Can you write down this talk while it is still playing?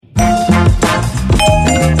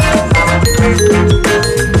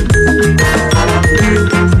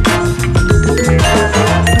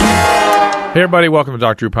everybody. Welcome to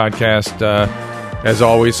Dr. Drew Podcast. As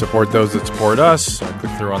always, support those that support us.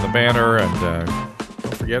 Click through on the banner, and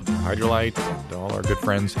don't forget Hydrolite and all our good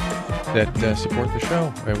friends that support the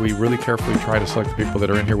show. We really carefully try to select the people that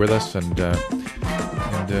are in here with us, and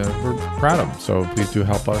we're proud of them. So please do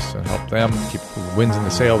help us and help them keep the winds in the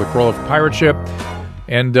sail, the Corolla pirate ship.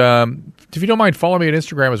 And if you don't mind, follow me on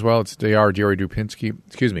Instagram as well. It's Dr. Drew Pinsky.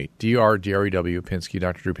 Excuse me, Dr. Drew Pinsky,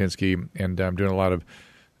 Dr. Drew Pinsky. And I'm doing a lot of,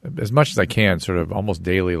 as much as I can, sort of almost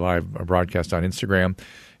daily live broadcast on Instagram.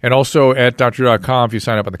 And also at drdrew.com, if you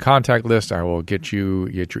sign up on the contact list, I will get your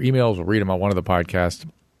emails. We'll read them on one of the podcasts.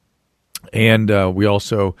 And we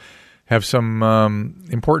also have some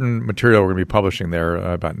important material we're going to be publishing there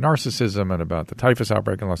about narcissism and about the typhus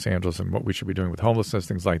outbreak in Los Angeles and what we should be doing with homelessness,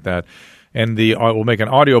 things like that. And we'll make an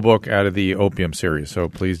audiobook out of the opium series, so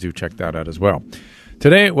please do check that out as well.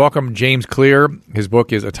 Today, welcome James Clear. His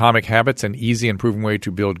book is Atomic Habits, an easy and proven way to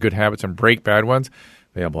build good habits and break bad ones.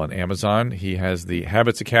 Available on Amazon. He has the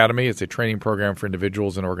Habits Academy. It's a training program for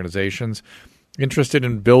individuals and organizations interested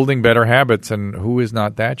in building better habits. And who is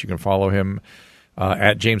not that? You can follow him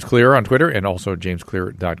at James Clear on Twitter and also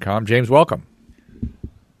jamesclear.com. James, welcome.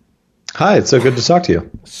 Hi, it's so good to talk to you.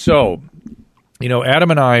 So, Adam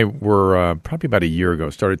and I were probably about a year ago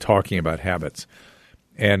started talking about habits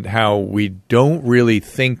and how we don't really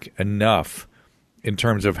think enough in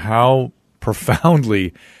terms of how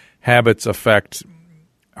profoundly habits affect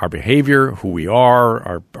our behavior, who we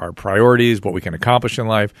are, our priorities, what we can accomplish in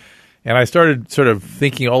life. And I started sort of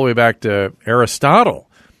thinking all the way back to Aristotle,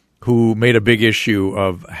 who made a big issue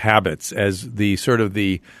of habits as the sort of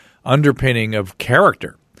the underpinning of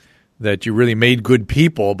character, that you really made good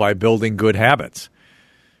people by building good habits.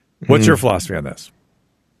 What's your philosophy on this?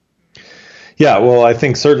 Yeah, well, I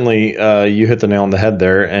think certainly you hit the nail on the head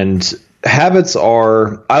there. And habits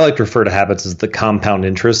I like to refer to habits as the compound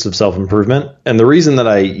interest of self-improvement. And the reason that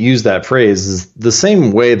I use that phrase is the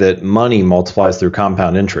same way that money multiplies through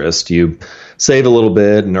compound interest. You save a little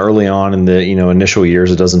bit, and early on in the initial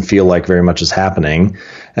years, it doesn't feel like very much is happening.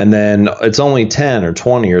 And then it's only 10 or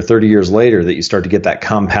 20 or 30 years later that you start to get that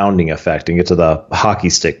compounding effect and get to the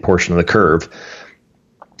hockey stick portion of the curve.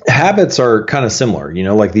 Habits are kind of similar,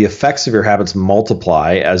 like the effects of your habits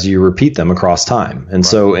multiply as you repeat them across time. And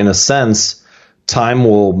so in a sense, time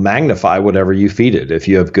will magnify whatever you feed it. If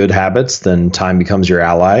you have good habits, then time becomes your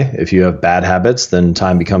ally. If you have bad habits, then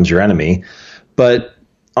time becomes your enemy. But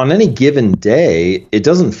on any given day, it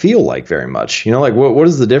doesn't feel like very much. What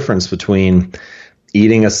is the difference between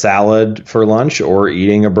eating a salad for lunch or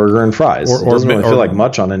eating a burger and fries? It doesn't really feel like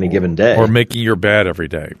much on any given day. Or making your bed every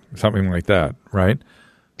day, something like that, right?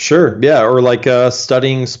 Sure. Yeah. Or like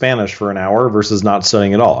studying Spanish for an hour versus not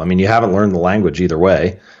studying at all. I mean, you haven't learned the language either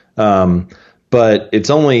way. But it's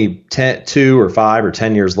only 2 or 5 or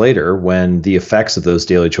 10 years later when the effects of those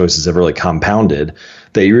daily choices have really compounded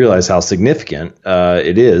that you realize how significant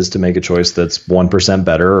it is to make a choice that's 1%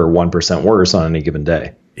 better or 1% worse on any given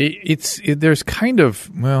day. There's kind of,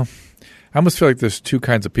 I almost feel like there's two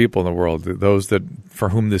kinds of people in the world. Those that for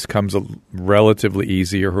whom this comes relatively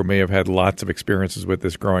easy or who may have had lots of experiences with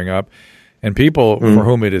this growing up, and people for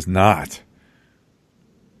whom it is not.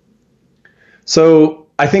 So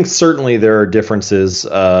I think certainly there are differences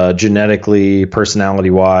genetically,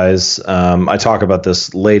 personality-wise. I talk about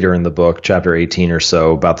this later in the book, chapter 18 or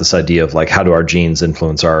so, about this idea of like how do our genes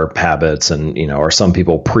influence our habits, and are some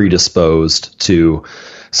people predisposed to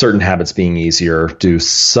certain habits being easier? Do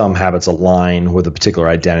some habits align with a particular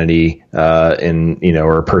identity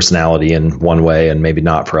or personality in one way and maybe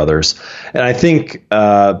not for others? And I think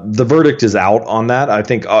the verdict is out on that. I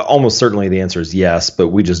think almost certainly the answer is yes, but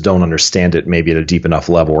we just don't understand it maybe at a deep enough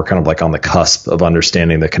level. We're kind of like on the cusp of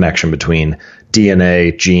understanding the connection between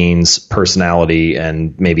DNA, genes, personality,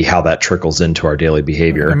 and maybe how that trickles into our daily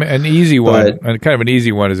behavior. I mean, an easy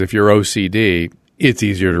one is if you're OCD, it's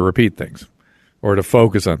easier to repeat things. Or to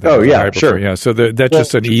focus on things. Oh, yeah, sure. Yeah, so that's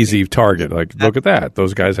just an easy target. Like, look at that.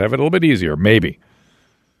 Those guys have it a little bit easier, maybe.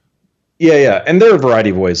 Yeah. And there are a variety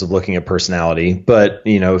of ways of looking at personality. But,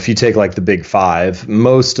 if you take like the big five,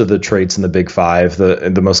 most of the traits in the big five,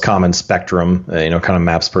 the most common spectrum, kind of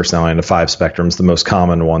maps personality into 5 spectrums. The most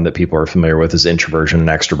common one that people are familiar with is introversion and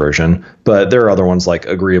extroversion. But there are other ones like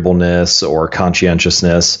agreeableness or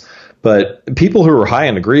conscientiousness. But people who are high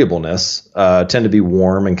in agreeableness tend to be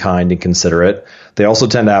warm and kind and considerate. They also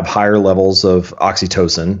tend to have higher levels of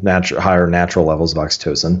oxytocin, higher natural levels of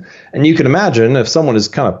oxytocin. And you can imagine if someone is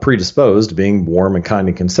kind of predisposed to being warm and kind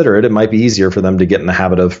and considerate, it might be easier for them to get in the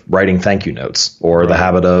habit of writing thank you notes or the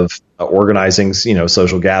habit of organizing,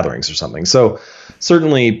 social gatherings or something. So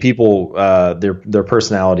certainly people, their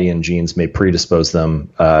personality and genes may predispose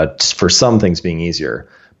them for some things being easier.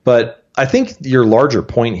 But I think your larger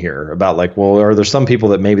point here about are there some people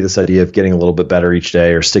that maybe this idea of getting a little bit better each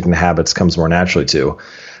day or sticking to habits comes more naturally to?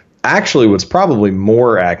 Actually, what's probably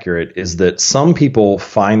more accurate is that some people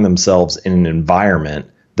find themselves in an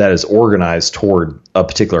environment that is organized toward a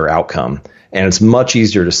particular outcome. And it's much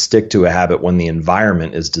easier to stick to a habit when the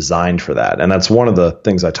environment is designed for that. And that's one of the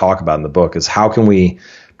things I talk about in the book is how can we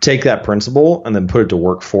take that principle and then put it to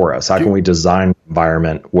work for us? How can we design an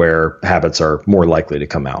environment where habits are more likely to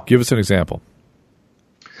come out? Give us an example.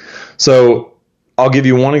 So I'll give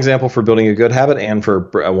you one example for building a good habit and for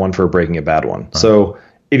one for breaking a bad one. So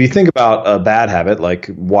if you think about a bad habit, like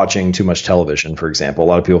watching too much television, for example, a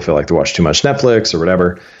lot of people feel like they watch too much Netflix or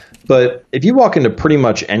whatever. But if you walk into pretty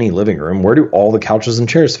much any living room, where do all the couches and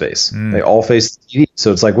chairs face? They all face the TV.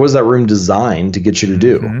 So it's like, what is that room designed to get you to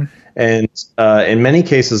do? And in many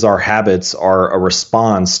cases, our habits are a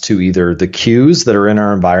response to either the cues that are in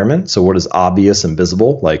our environment. So what is obvious and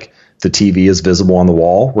visible, like the TV is visible on the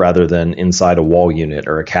wall rather than inside a wall unit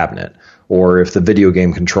or a cabinet. Or if the video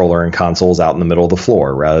game controller and console is out in the middle of the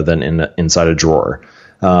floor rather than inside a drawer.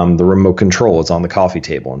 The remote control is on the coffee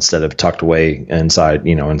table instead of tucked away inside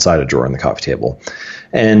a drawer in the coffee table.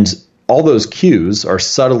 And all those cues are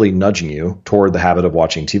subtly nudging you toward the habit of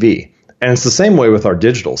watching TV. And it's the same way with our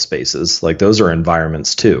digital spaces. Like those are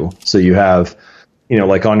environments too. So you have,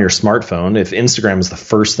 like on your smartphone, if Instagram is the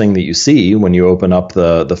first thing that you see when you open up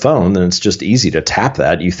the phone, then it's just easy to tap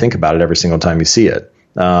that. You think about it every single time you see it.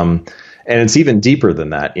 And it's even deeper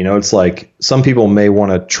than that. It's like some people may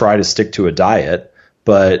want to try to stick to a diet,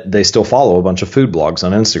 but they still follow a bunch of food blogs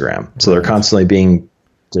on Instagram. So they're constantly being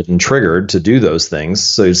triggered to do those things.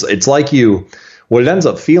 So it's like what it ends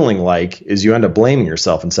up feeling like is you end up blaming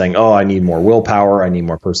yourself and saying, oh, I need more willpower. I need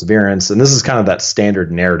more perseverance. And this is kind of that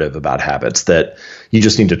standard narrative about habits that you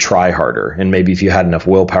just need to try harder. And maybe if you had enough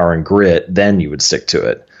willpower and grit, then you would stick to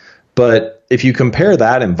it. But if you compare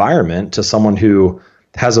that environment to someone who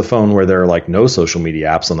has a phone where there are like no social media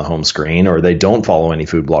apps on the home screen, or they don't follow any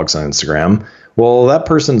food blogs on Instagram, well, that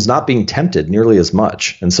person's not being tempted nearly as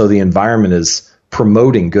much. And so the environment is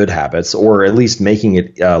promoting good habits, or at least making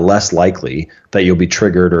it less likely that you'll be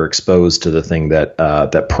triggered or exposed to the thing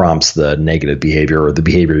that prompts the negative behavior or the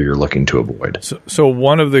behavior you're looking to avoid. So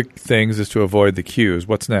one of the things is to avoid the cues.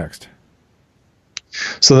 What's next?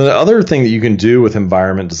 So the other thing that you can do with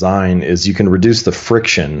environment design is you can reduce the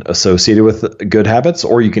friction associated with good habits,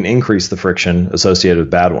 or you can increase the friction associated with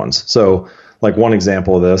bad ones. So like one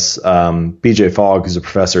example of this, BJ Fogg, who's a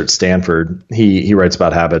professor at Stanford, he writes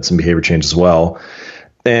about habits and behavior change as well.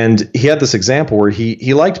 And he had this example where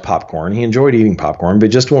he liked popcorn. He enjoyed eating popcorn, but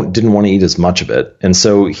just didn't want to eat as much of it. And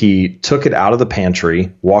so he took it out of the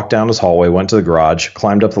pantry, walked down his hallway, went to the garage,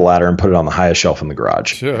 climbed up the ladder, and put it on the highest shelf in the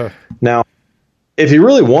garage. Sure. Now, if he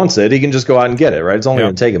really wants it, he can just go out and get it, right? It's only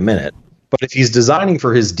going to take a minute. But if he's designing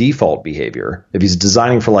for his default behavior, if he's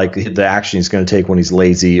designing for like the action he's going to take when he's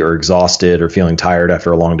lazy or exhausted or feeling tired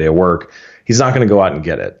after a long day of work, he's not going to go out and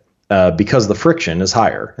get it because the friction is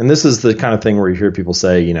higher. And this is the kind of thing where you hear people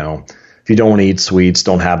say, if you don't want to eat sweets,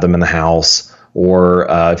 don't have them in the house. Or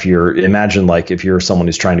if you're someone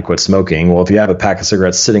who's trying to quit smoking, well, if you have a pack of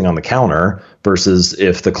cigarettes sitting on the counter versus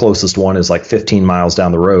if the closest one is like 15 miles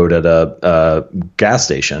down the road at a gas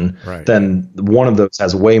station, right, then one of those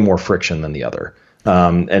has way more friction than the other.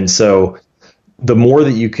 And so the more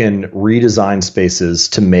that you can redesign spaces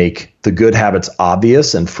to make the good habits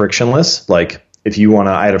obvious and frictionless, like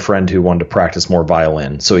I had a friend who wanted to practice more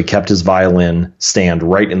violin. So he kept his violin stand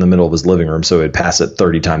right in the middle of his living room so he'd pass it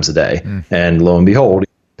 30 times a day. And lo and behold,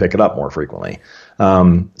 he'd pick it up more frequently.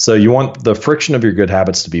 So you want the friction of your good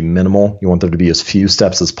habits to be minimal. You want there to be as few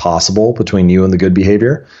steps as possible between you and the good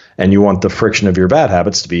behavior. And you want the friction of your bad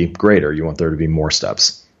habits to be greater. You want there to be more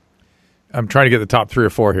steps. I'm trying to get the top 3 or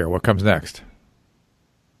 4 here. What comes next?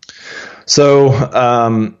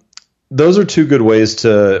 So, those are 2 good ways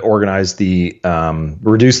to organize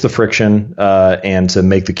reduce the friction and to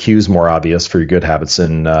make the cues more obvious for your good habits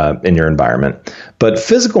in your environment. But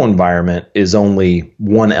physical environment is only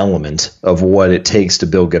one element of what it takes to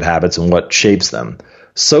build good habits and what shapes them.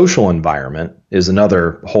 Social environment is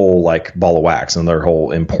another whole like ball of wax, another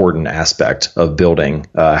whole important aspect of building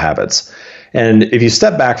habits. And if you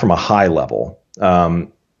step back from a high level,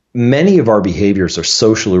 many of our behaviors are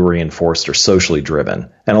socially reinforced or socially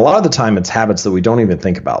driven. And a lot of the time it's habits that we don't even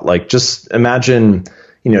think about. Like just imagine,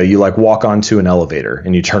 you like walk onto an elevator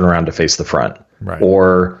and you turn around to face the front. Right.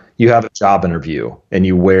 Or you have a job interview and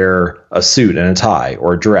you wear a suit and a tie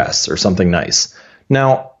or a dress or something nice.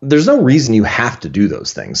 Now, there's no reason you have to do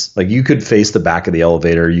those things. Like you could face the back of the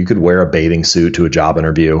elevator, you could wear a bathing suit to a job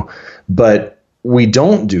interview, but we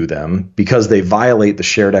don't do them because they violate the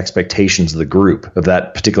shared expectations of the group, of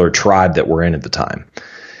that particular tribe that we're in at the time.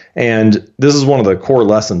 And this is one of the core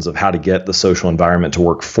lessons of how to get the social environment to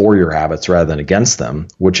work for your habits rather than against them,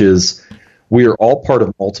 which is we are all part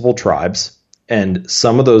of multiple tribes. And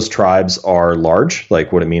some of those tribes are large,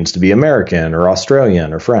 like what it means to be American or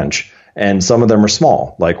Australian or French. And some of them are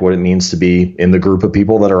small, like what it means to be in the group of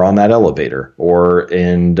people that are on that elevator, or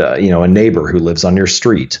in a neighbor who lives on your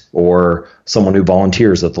street, or someone who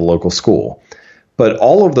volunteers at the local school. But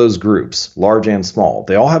all of those groups, large and small,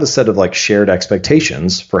 they all have a set of like shared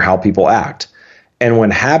expectations for how people act. And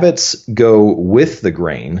when habits go with the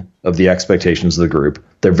grain of the expectations of the group,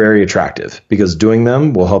 they're very attractive because doing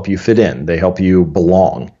them will help you fit in. They help you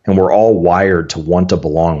belong. And we're all wired to want to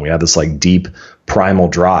belong. We have this like deep primal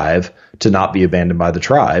drive to not be abandoned by the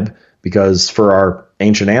tribe, because for our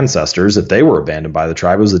ancient ancestors, if they were abandoned by the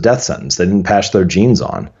tribe, it was a death sentence. They didn't pass their genes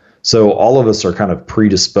on. So all of us are kind of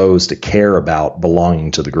predisposed to care about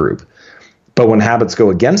belonging to the group. But when habits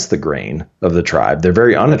go against the grain of the tribe, they're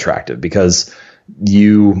very unattractive because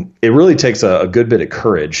it really takes a good bit of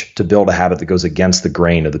courage to build a habit that goes against the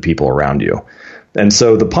grain of the people around you. And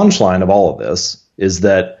so the punchline of all of this is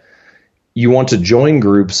that you want to join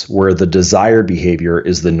groups where the desired behavior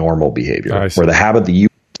is the normal behavior, where the habit that you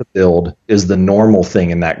want to build is the normal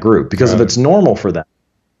thing in that group. Because if it's normal for them,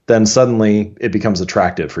 then suddenly it becomes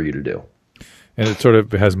attractive for you to do. And it sort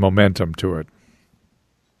of has momentum to it.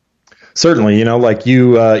 Certainly, like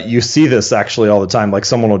you see this actually all the time. Like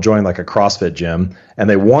someone will join like a CrossFit gym and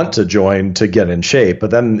they want to join to get in shape.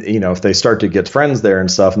 But then, if they start to get friends there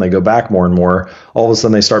and stuff and they go back more and more, all of a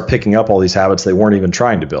sudden they start picking up all these habits they weren't even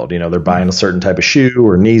trying to build. They're buying a certain type of shoe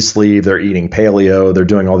or knee sleeve. They're eating paleo. They're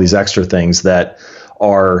doing all these extra things that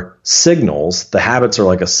are signals. The habits are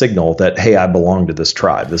like a signal that, hey, I belong to this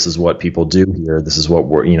tribe. This is what people do here. This is what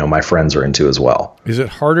my friends are into as well. Is it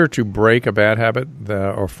harder to break a bad habit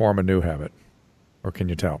or form a new habit? Or can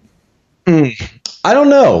you tell? I don't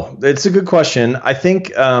know. It's a good question. I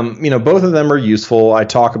think, both of them are useful. I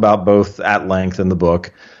talk about both at length in the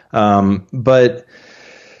book. But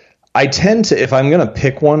I tend to, if I'm going to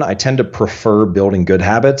pick one, I tend to prefer building good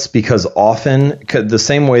habits because often the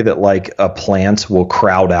same way that like a plant will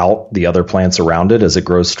crowd out the other plants around it as it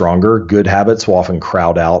grows stronger, good habits will often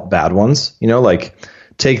crowd out bad ones. Like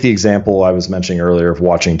take the example I was mentioning earlier of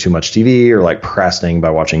watching too much TV or like procrastinating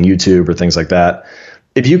by watching YouTube or things like that.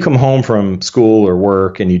 If you come home from school or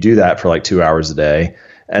work and you do that for like 2 hours a day,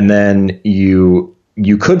 and then you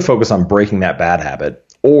could focus on breaking that bad habit,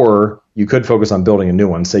 or you could focus on building a new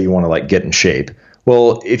one. Say you want to like get in shape.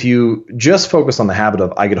 Well, if you just focus on the habit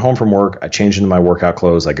of I get home from work, I change into my workout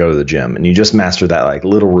clothes, I go to the gym, and you just master that like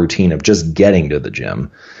little routine of just getting to the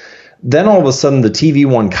gym, then all of a sudden the TV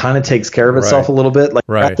one kind of takes care of itself a little bit. Like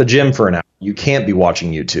at the gym for an hour, you can't be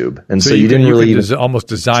watching YouTube, and so you didn't really almost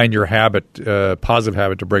design your habit, positive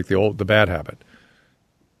habit, to break the bad habit.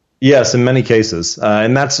 Yes, in many cases.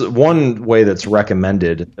 And that's one way that's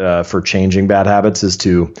recommended for changing bad habits is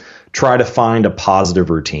to try to find a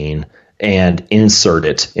positive routine and insert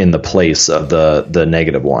it in the place of the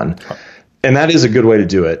negative one. And that is a good way to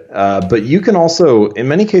do it. But you can also, in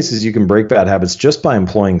many cases, you can break bad habits just by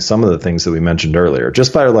employing some of the things that we mentioned earlier,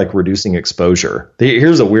 just by like reducing exposure.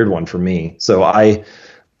 Here's a weird one for me. So I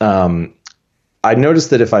noticed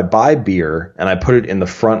that if I buy beer and I put it in the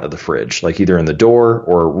front of the fridge, like either in the door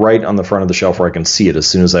or right on the front of the shelf where I can see it as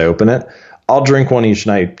soon as I open it, I'll drink one each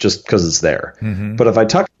night just because it's there. Mm-hmm. But if I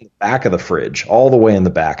tuck it in the back of the fridge, all the way in the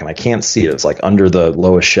back, and I can't see it, it's like under the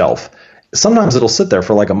lowest shelf, sometimes it'll sit there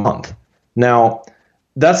for like a month. Now,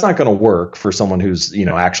 that's not going to work for someone who's,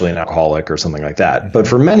 actually an alcoholic or something like that. Mm-hmm. But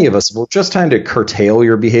for many of us, we're just trying to curtail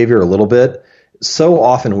your behavior a little bit. So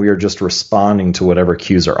often we are just responding to whatever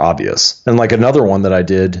cues are obvious. And like another one that I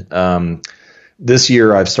did this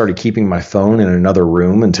year, I've started keeping my phone in another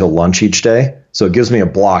room until lunch each day. So it gives me a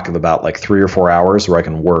block of about like 3 or 4 hours where I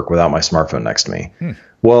can work without my smartphone next to me.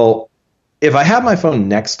 Well, if I have my phone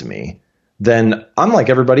next to me, then I'm like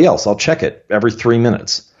everybody else. I'll check it every 3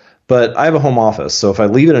 minutes. But I have a home office, so if I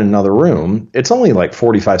leave it in another room, it's only like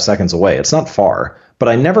 45 seconds away. It's not far, but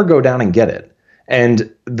I never go down and get it.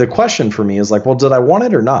 And the question for me is like, well, did I want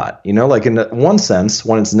it or not? Like in one sense,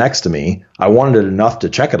 when it's next to me, I wanted it enough to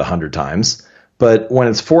check it 100 times. But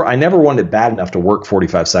when I never wanted it bad enough to work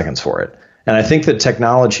 45 seconds for it. And I think that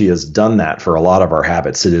technology has done that for a lot of our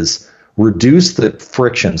habits. It has reduced the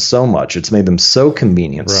friction so much. It's made them so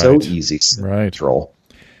convenient, so easy, so natural,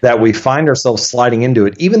 that we find ourselves sliding into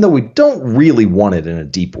it, even though we don't really want it in a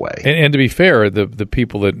deep way. And to be fair, the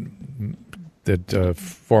people that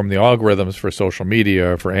form the algorithms for social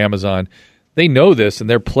media, for Amazon, they know this and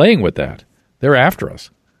they're playing with that. They're after us.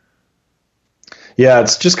 Yeah,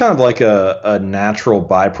 it's just kind of like a natural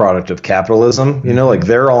byproduct of capitalism. You know, like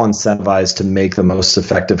they're all incentivized to make the most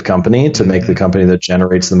effective company, to make the company that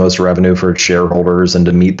generates the most revenue for its shareholders and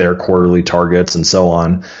to meet their quarterly targets and so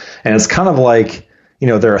on. And it's kind of like, you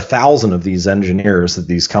know, there are 1,000 of these engineers at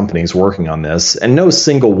these companies working on this, and no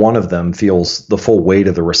single one of them feels the full weight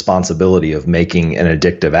of the responsibility of making an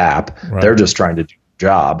addictive app. Right. They're just trying to do their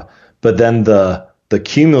job. But then the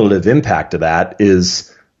cumulative impact of that is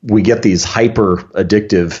we get these hyper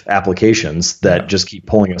addictive applications that just keep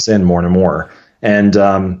pulling us in more and more. And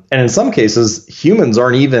in some cases, humans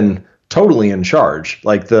aren't even totally in charge.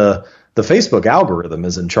 Like the Facebook algorithm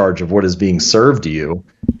is in charge of what is being served to you,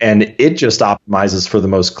 and it just optimizes for the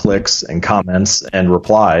most clicks and comments and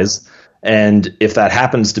replies. And if that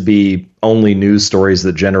happens to be only news stories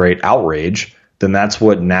that generate outrage, then that's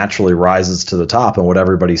what naturally rises to the top and what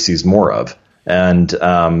everybody sees more of. And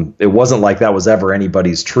it wasn't like that was ever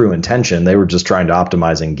anybody's true intention. They were just trying to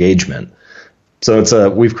optimize engagement. So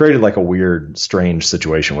we've created like a weird, strange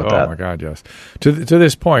situation with that. Oh my God, yes. To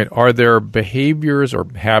this point, are there behaviors or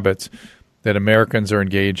habits that Americans are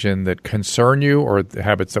engaged in that concern you, or the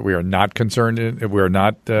habits that we are not concerned in, we are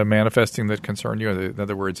not manifesting that concern you? In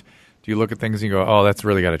other words, do you look at things and you go, "Oh, that's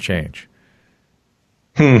really got to change"?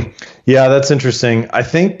 Yeah, that's interesting. I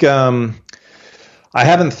think I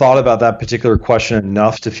haven't thought about that particular question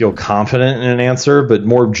enough to feel confident in an answer, but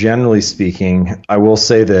more generally speaking, I will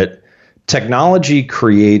say that technology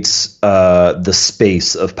creates the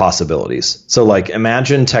space of possibilities. So like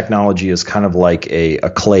imagine technology is kind of like a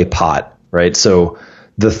clay pot, right? So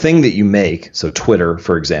the thing that you make, so Twitter,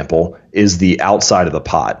 for example, is the outside of the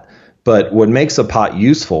pot. But what makes a pot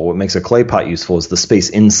useful, what makes a clay pot useful is the space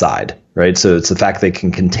inside, right? So it's the fact they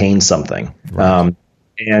can contain something. Right.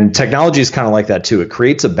 And technology is kind of like that too. It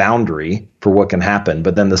creates a boundary for what can happen,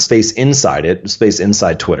 but then the space inside it, space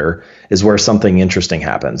inside Twitter, is where something interesting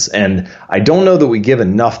happens. And I don't know that we give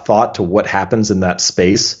enough thought to what happens in that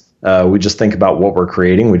space. We just think about what we're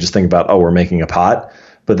creating. We just think about, we're making a pot.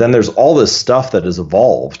 But then there's all this stuff that has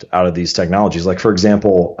evolved out of these technologies. Like, for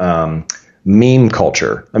example, meme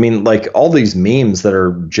culture. I mean, like all these memes that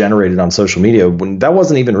are generated on social media, that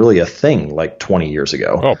wasn't even really a thing like 20 years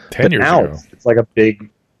ago. Oh, 10 years ago. It's like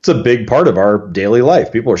it's a big part of our daily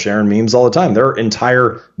life. People are sharing memes all the time. There are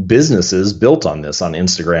entire businesses built on this on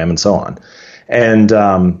Instagram and so on. And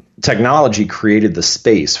technology created the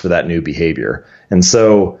space for that new behavior. And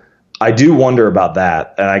so I do wonder about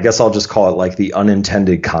that. And I guess I'll just call it like the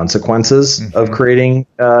unintended consequences of creating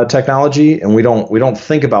technology. And we don't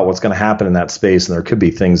think about what's going to happen in that space. And there could be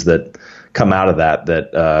things that come out of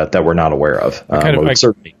that we're not aware of.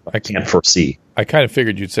 I can't foresee. I kind of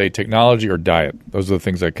figured you'd say technology or diet. Those are the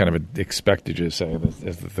things I kind of expected you to say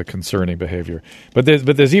as the concerning behavior. But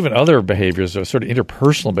there's even other behaviors, sort of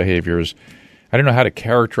interpersonal behaviors. I don't know how to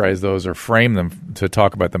characterize those or frame them to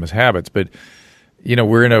talk about them as habits. But you know,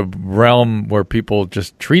 we're in a realm where people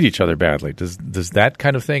just treat each other badly. Does that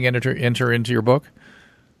kind of thing enter into your book?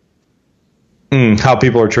 How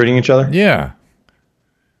people are treating each other? Yeah.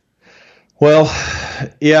 Well,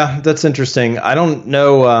 yeah, that's interesting. I don't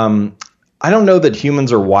know that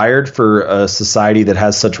humans are wired for a society that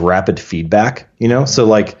has such rapid feedback, you know? So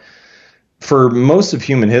like for most of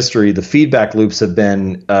human history, the feedback loops have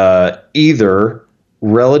been either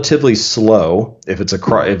relatively slow if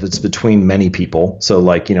it's between many people. So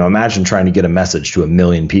like, you know, imagine trying to get a message to 1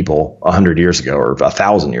 million people 100 years ago or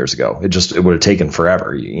 1,000 years ago. It would have taken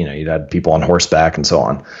forever. You know, you'd had people on horseback and so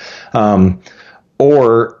on.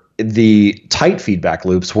 Or the tight feedback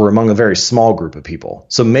loops were among a very small group of people.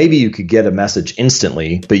 So maybe you could get a message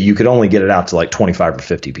instantly, but you could only get it out to like 25 or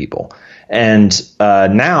 50 people. And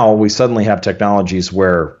now we suddenly have technologies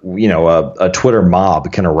where, you know, a Twitter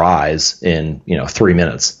mob can arise in, 3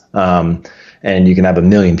 minutes. And you can have 1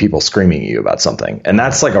 million people screaming at you about something. And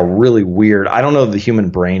that's like a really weird, I don't know if the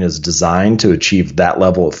human brain is designed to achieve that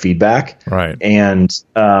level of feedback. Right. And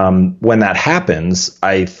when that happens,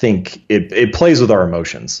 I think it plays with our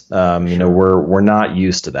emotions. We're not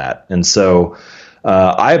used to that. And so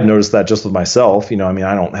I have noticed that just with myself. I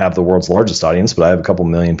don't have the world's largest audience, but I have a couple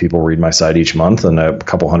million people read my site each month and a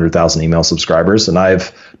couple 100,000 email subscribers. And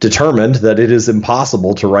I've determined that it is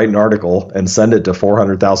impossible to write an article and send it to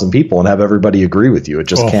 400,000 people and have everybody agree with you. It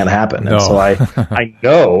just can't happen. No. And so I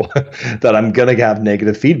know that I'm going to have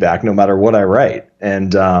negative feedback no matter what I write.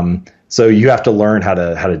 And so you have to learn how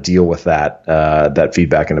to deal with that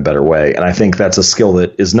feedback in a better way. And I think that's a skill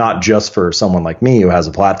that is not just for someone like me who has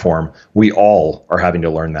a platform. We all are having to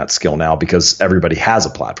learn that skill now because everybody has a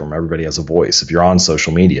platform. Everybody has a voice. If you're on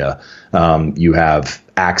social media, you have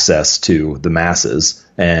access to the masses.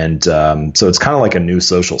 And so it's kind of like a new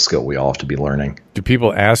social skill we all have to be learning. Do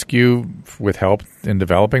people ask you with help in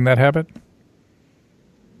developing that habit?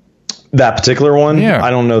 That particular one, yeah. I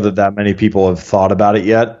don't know that many people have thought about it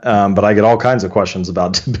yet, but I get all kinds of questions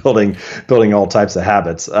about building all types of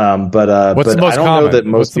habits. What's the most I don't common? know that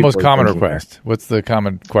most What's the most common request? There. What's the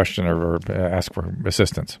common question or ask for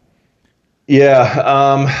assistance?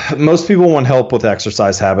 Yeah, most people want help with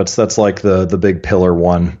exercise habits. That's like the big pillar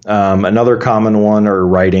one. Another common one are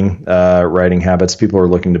writing habits. People are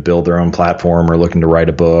looking to build their own platform or looking to write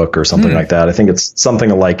a book or something like that. I think it's something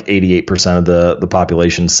like 88% of the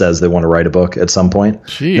population says they want to write a book at some point.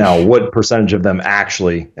 Sheesh. Now, what percentage of them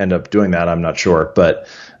actually end up doing that, I'm not sure, but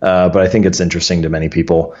I think it's interesting to many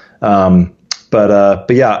people. But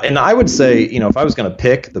yeah, and I would say, if I was going to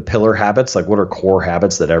pick the pillar habits, like what are core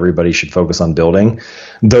habits that everybody should focus on building,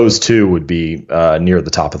 those two would be near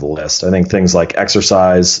the top of the list. I think things like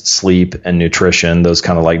exercise, sleep, and nutrition, those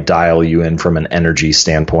kind of like dial you in from an energy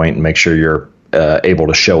standpoint and make sure you're able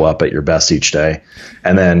to show up at your best each day.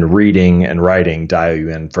 And then reading and writing dial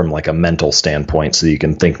you in from like a mental standpoint so you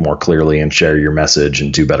can think more clearly and share your message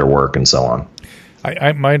and do better work and so on.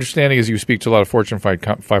 My understanding is you speak to a lot of Fortune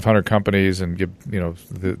 500 companies and give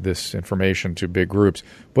this information to big groups.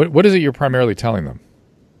 What is it you're primarily telling them?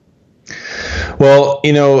 Well,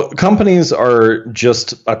 companies are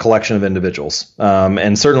just a collection of individuals.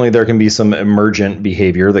 And certainly there can be some emergent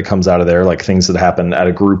behavior that comes out of there, like things that happen at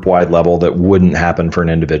a group-wide level that wouldn't happen for an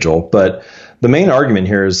individual. But the main argument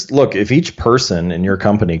here is, look, if each person in your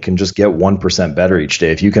company can just get 1% better each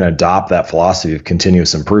day, if you can adopt that philosophy of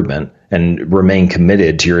continuous improvement and remain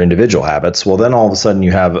committed to your individual habits, well, then all of a sudden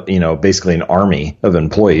you have, basically an army of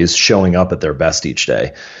employees showing up at their best each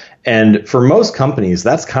day. And for most companies,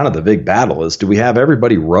 that's kind of the big battle is, do we have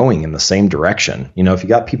everybody rowing in the same direction? If you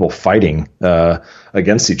got people fighting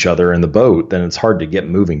against each other in the boat, then it's hard to get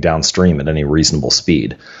moving downstream at any reasonable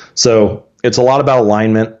speed. So it's a lot about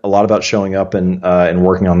alignment, a lot about showing up and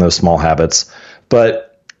working on those small habits.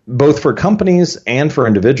 But both for companies and for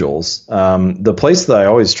individuals, the place that I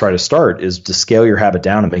always try to start is to scale your habit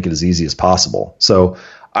down and make it as easy as possible. So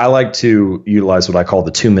I like to utilize what I call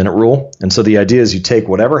the 2-minute rule. And so the idea is you take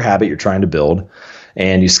whatever habit you're trying to build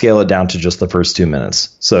and you scale it down to just the first 2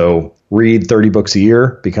 minutes. So read 30 books a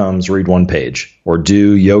year becomes read 1 page, or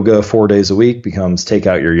do yoga 4 days a week becomes take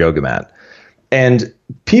out your yoga mat. And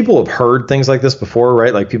people have heard things like this before,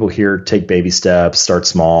 right? Like people hear take baby steps, start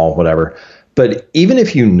small, whatever. But even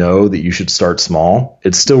if you know that you should start small,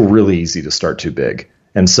 it's still really easy to start too big.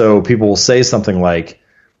 And so people will say something like,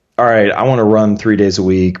 all right, I want to run 3 days a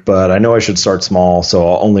week, but I know I should start small, so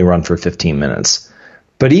I'll only run for 15 minutes.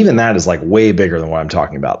 But even that is like way bigger than what I'm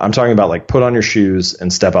talking about. I'm talking about like put on your shoes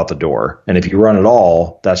and step out the door. And if you run at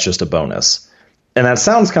all, that's just a bonus. And that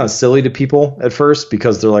sounds kind of silly to people at first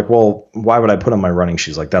because they're like, well, why would I put on my running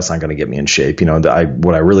shoes? Like, that's not going to get me in shape. What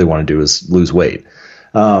I really want to do is lose weight.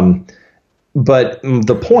 But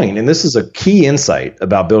the point, and this is a key insight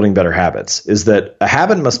about building better habits, is that a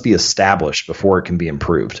habit must be established before it can be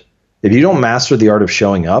improved. If you don't master the art of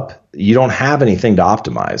showing up, you don't have anything to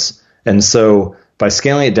optimize. And so by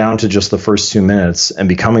scaling it down to just the first 2 minutes and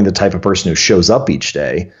becoming the type of person who shows up each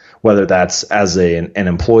day, whether that's as an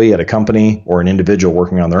employee at a company or an individual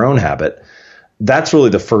working on their own habit, that's really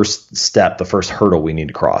the first step, the first hurdle we need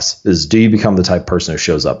to cross is, do you become the type of person who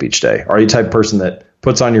shows up each day? Are you the type of person that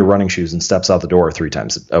puts on your running shoes and steps out the door 3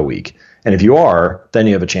 times a week? And if you are, then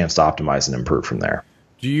you have a chance to optimize and improve from there.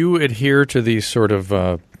 Do you adhere to these sort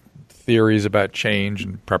of theories about change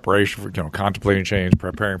and preparation for, contemplating change,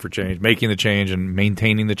 preparing for change, making the change, and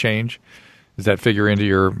maintaining the change? Does that figure into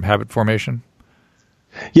your habit formation?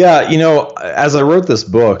 Yeah, as I wrote this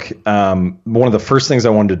book, one of the first things I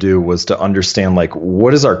wanted to do was to understand, like,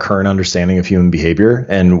 what is our current understanding of human behavior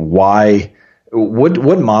and why,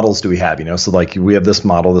 what models do we have, So like we have this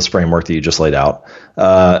model, this framework that you just laid out.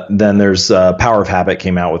 Then there's Power of Habit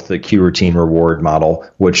came out with the cue routine reward model,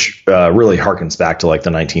 which really harkens back to like the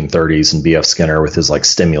 1930s and B.F. Skinner with his like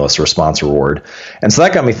stimulus response reward. And so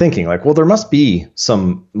that got me thinking like, well, there must be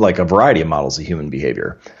a variety of models of human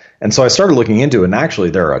behavior. And so I started looking into it, and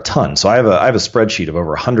actually there are a ton. So I have a spreadsheet of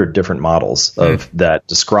over 100 different models that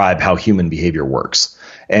describe how human behavior works.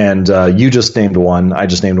 And you just named one. I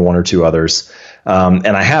just named one or two others. And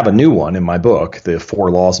I have a new one in my book, the 4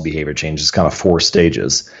 laws of behavior change. It's kind of 4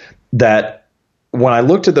 stages that when I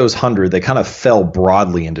looked at those 100, they kind of fell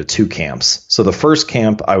broadly into 2 camps. So the first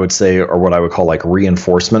camp, I would say, are what I would call like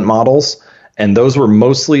reinforcement models. And those were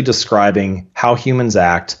mostly describing how humans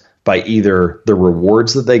act by either the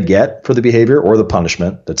rewards that they get for the behavior or the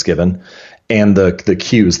punishment that's given and the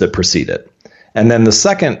cues that precede it. And then the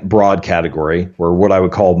second broad category were what I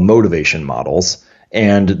would call motivation models.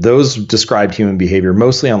 And those described human behavior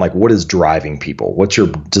mostly on like what is driving people, what's your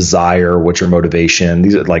desire, what's your motivation.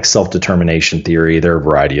 These are like self-determination theory. There are a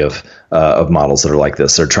variety of models that are like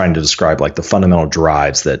this. They're trying to describe like the fundamental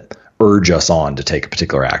drives that urge us on to take a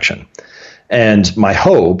particular action. And my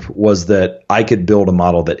hope was that I could build a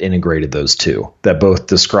model that integrated those two, that both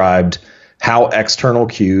described how external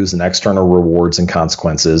cues and external rewards and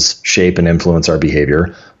consequences shape and influence our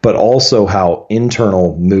behavior, but also how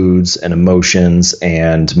internal moods and emotions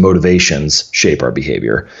and motivations shape our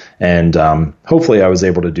behavior. And hopefully I was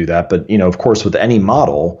able to do that. But, of course, with any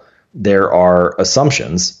model, there are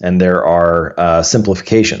assumptions and there are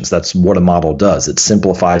simplifications. That's what a model does. It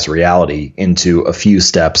simplifies reality into a few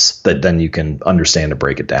steps that then you can understand and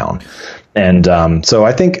break it down. And so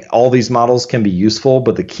I think all these models can be useful,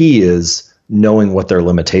 but the key is knowing what their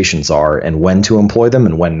limitations are and when to employ them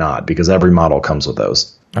and when not, because every model comes with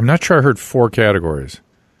those. I'm not sure I heard 4 categories.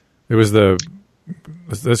 It was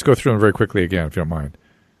let's go through them very quickly again, if you don't mind.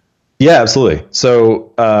 Yeah, absolutely.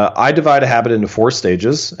 So I divide a habit into 4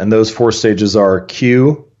 stages, and those 4 stages are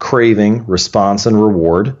cue, craving, response, and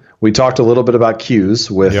reward. We talked a little bit about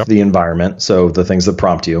cues with the environment, so the things that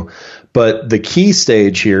prompt you. But the key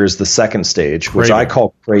stage here is the second stage, which I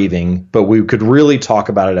call craving, but we could really talk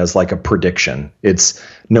about it as like a prediction. It's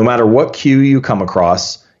no matter what cue you come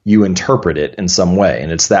across, you interpret it in some way.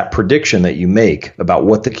 And it's that prediction that you make about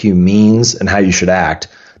what the cue means and how you should act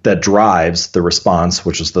that drives the response,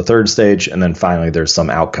 which is the third stage. And then finally, there's some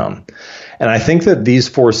outcome. And I think that these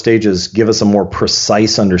 4 stages give us a more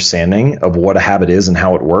precise understanding of what a habit is and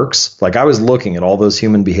how it works. Like I was looking at all those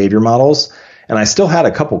human behavior models, and I still had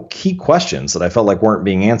a couple key questions that I felt like weren't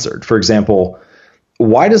being answered. For example,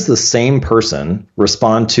 why does the same person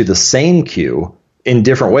respond to the same cue in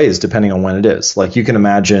different ways depending on when it is? Like you can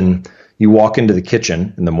imagine you walk into the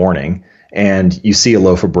kitchen in the morning and you see a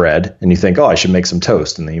loaf of bread and you think, oh, I should make some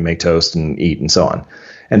toast. And then you make toast and eat and so on.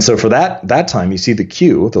 And so for that time, you see the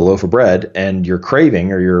cue, the loaf of bread, and your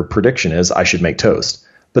craving or your prediction is I should make toast.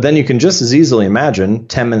 But then you can just as easily imagine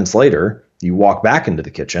 10 minutes later, you walk back into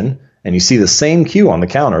the kitchen and you see the same cue on the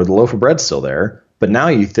counter, the loaf of bread's still there. But now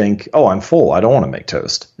you think, oh, I'm full. I don't want to make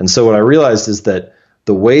toast. And so what I realized is that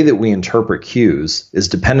the way that we interpret cues is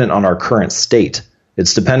dependent on our current state.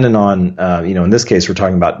 It's dependent on, in this case, we're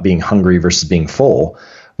talking about being hungry versus being full.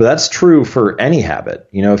 But that's true for any habit.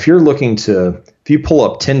 If you pull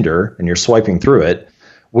up Tinder and you're swiping through it,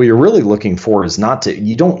 what you're really looking for is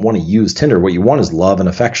you don't want to use Tinder. What you want is love and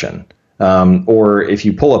affection. Or if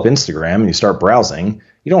you pull up Instagram and you start browsing,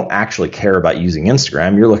 you don't actually care about using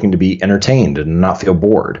Instagram. You're looking to be entertained and not feel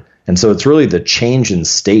bored. And so it's really the change in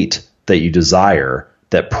state that you desire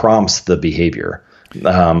that prompts the behavior.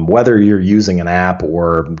 Whether you're using an app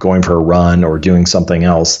or going for a run or doing something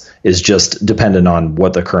else is just dependent on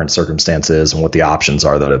what the current circumstance is and what the options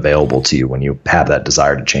are that are available to you when you have that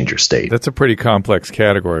desire to change your state. That's a pretty complex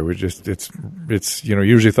category. It's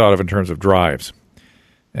usually thought of in terms of drives,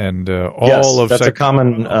 and a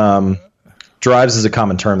common drives is a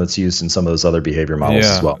common term that's used in some of those other behavior models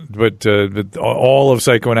as well. But all of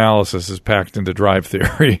psychoanalysis is packed into drive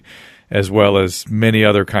theory. As well as many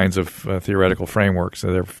other kinds of theoretical frameworks.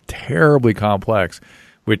 So they're terribly complex,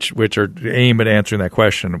 which are aimed at answering that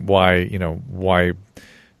question: why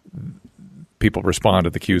people respond to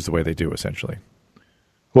the cues the way they do, essentially.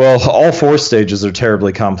 Well, all 4 stages are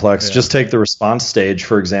terribly complex. Yeah. Just take the response stage,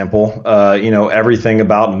 for example. Everything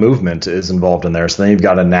about movement is involved in there. So then you've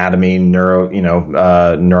got anatomy,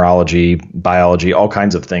 neurology, biology, all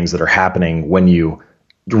kinds of things that are happening when you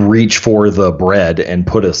reach for the bread and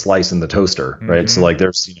put a slice in the toaster, right? Mm-hmm. So like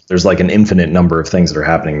there's like an infinite number of things that are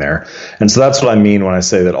happening there. And so that's what I mean when I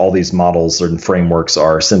say that all these models and frameworks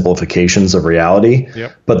are simplifications of reality.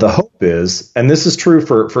 Yep. But the hope is, and this is true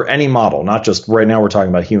for any model, not just right now we're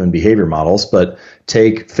talking about human behavior models, but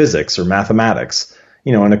take physics or mathematics.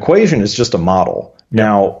 An equation is just a model. Yep.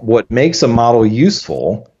 Now, what makes a model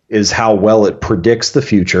useful is how well it predicts the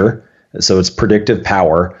future. So it's predictive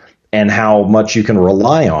power, and how much you can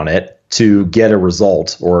rely on it to get a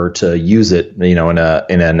result or to use it, in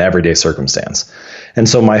an everyday circumstance. And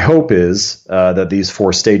so my hope is that these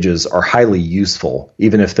 4 stages are highly useful,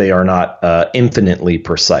 even if they are not infinitely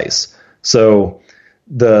precise. So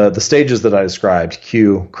the stages that I described,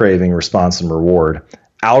 cue, craving, response, and reward,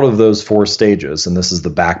 out of those 4 stages, and this is the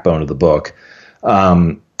backbone of the book,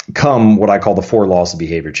 come what I call the 4 laws of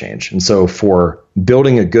behavior change. And so for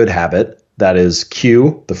building a good habit, that is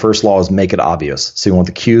cue, the first law is make it obvious. So you want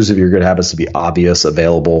the cues of your good habits to be obvious,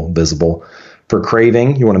 available, visible. For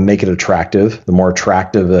craving, you want to make it attractive. The more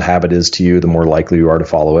attractive a habit is to you, the more likely you are to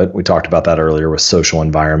follow it. We talked about that earlier with social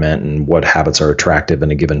environment and what habits are attractive in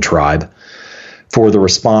a given tribe. For the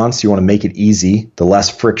response, you want to make it easy. The less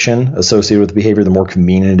friction associated with the behavior, the more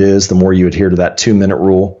convenient it is, the more you adhere to that 2-minute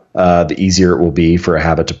rule, the easier it will be for a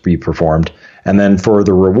habit to be performed. And then for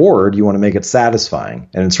the reward, you want to make it satisfying.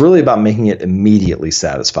 And it's really about making it immediately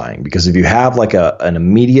satisfying, because if you have like an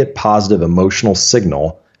immediate positive emotional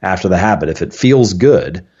signal after the habit, if it feels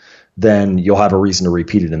good, then you'll have a reason to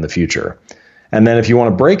repeat it in the future. And then if you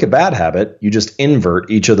want to break a bad habit, you just invert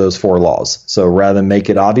each of those 4 laws. So rather than make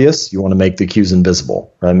it obvious, you want to make the cues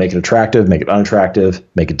invisible. Rather than make it attractive, make it unattractive,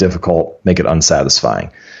 make it difficult, make it unsatisfying.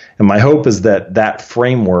 And my hope is that that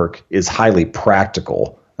framework is highly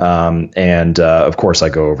practical. Of course, I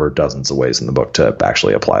go over dozens of ways in the book to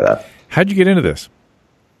actually apply that. How'd you get into this?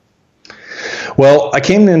 Well, I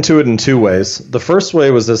came into it in 2 ways. The first way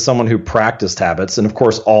was as someone who practiced habits, and of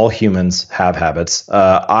course, all humans have habits.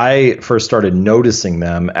 I first started noticing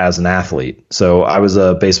them as an athlete. So I was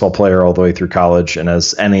a baseball player all the way through college, and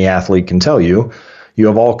as any athlete can tell you, you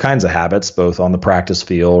have all kinds of habits, both on the practice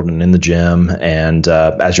field and in the gym and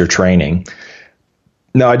as you're training.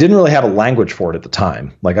 No, I didn't really have a language for it at the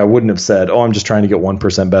time. Like I wouldn't have said, I'm just trying to get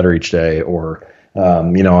 1% better each day, or,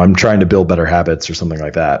 I'm trying to build better habits or something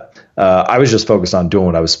like that. I was just focused on doing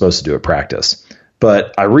what I was supposed to do at practice.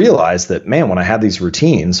 But I realized that, man, when I had these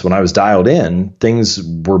routines, when I was dialed in, things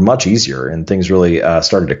were much easier and things really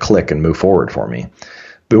started to click and move forward for me.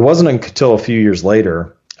 But it wasn't until a few years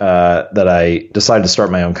later that I decided to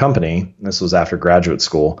start my own company. This was after graduate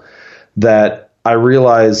school, that I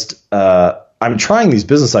realized I'm trying these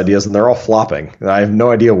business ideas and they're all flopping. I have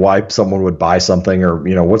no idea why someone would buy something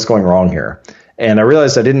or, what's going wrong here. And I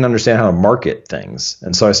realized I didn't understand how to market things.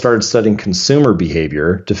 And so I started studying consumer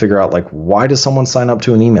behavior to figure out, why does someone sign up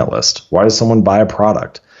to an email list? Why does someone buy a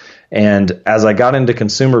product? And as I got into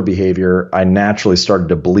consumer behavior, I naturally started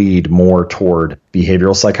to bleed more toward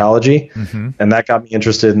behavioral psychology. Mm-hmm. And that got me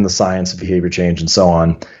interested in the science of behavior change and so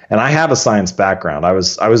on. And I have a science background. I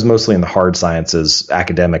was mostly in the hard sciences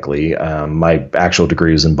academically. My actual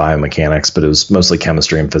degree was in biomechanics, but it was mostly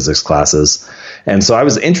chemistry and physics classes. And so I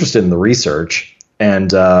was interested in the research.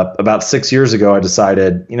 And about 6 years ago, I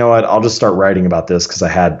decided, I'll just start writing about this, because I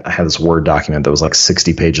had this Word document that was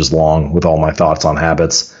 60 pages long with all my thoughts on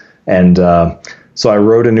habits. And so I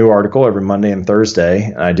wrote a new article every Monday and Thursday,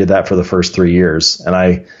 and I did that for the first 3 years. And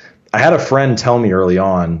I had a friend tell me early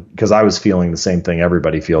on, because I was feeling the same thing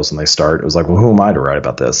everybody feels when they start. It was who am I to write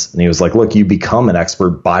about this? And he was like, look, you become an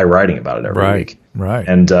expert by writing about it every week. Right.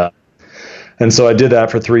 And so I did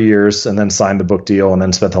that for 3 years and then signed the book deal, and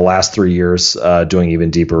then spent the last 3 years doing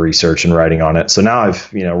even deeper research and writing on it. So now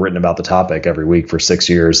I've written about the topic every week for 6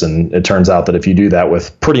 years. And it turns out that if you do that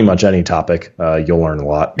with pretty much any topic, you'll learn a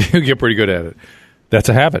lot. You get pretty good at it. That's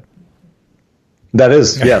a habit. That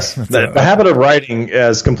is, yes. The habit of writing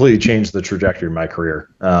has completely changed the trajectory of my career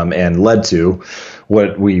and led to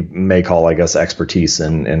what we may call, expertise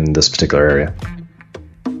in this particular area.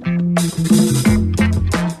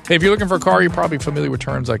 Hey, if you're looking for a car, you're probably familiar with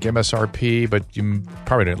terms like MSRP, but you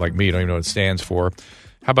probably don't, like me, don't even know what it stands for.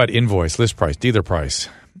 How about invoice, list price, dealer price?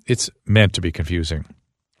 It's meant to be confusing.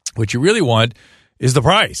 What you really want is the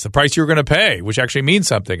price you're going to pay, which actually means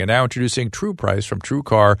something. And now introducing True Price from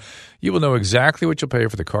TrueCar. You will know exactly what you'll pay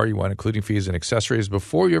for the car you want, including fees and accessories,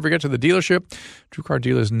 before you ever get to the dealership. TrueCar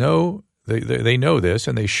dealers know they know this,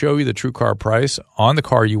 and they show you the TrueCar price on the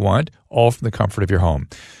car you want, all from the comfort of your home.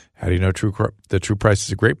 How do you know the true price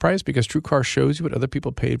is a great price? Because TrueCar shows you what other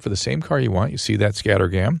people paid for the same car you want. You see that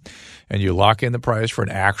scattergram, and you lock in the price for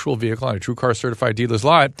an actual vehicle on a TrueCar certified dealer's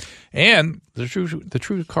lot. And the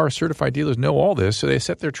TrueCar certified dealers know all this, so they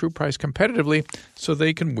set their true price competitively so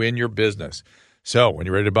they can win your business. So when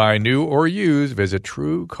you're ready to buy new or used, visit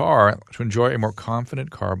TrueCar to enjoy a more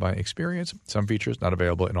confident car buying experience. Some features not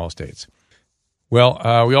available in all states.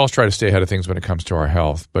 Well, we all try to stay ahead of things when it comes to our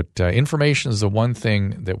health, but information is the one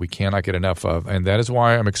thing that we cannot get enough of, and that is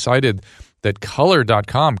why I'm excited that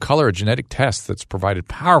Color.com, Color, a genetic test that's provided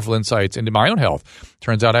powerful insights into my own health.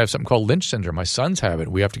 Turns out I have something called Lynch syndrome. My sons have it.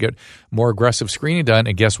 We have to get more aggressive screening done.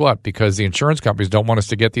 And guess what? Because the insurance companies don't want us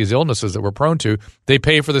to get these illnesses that we're prone to, they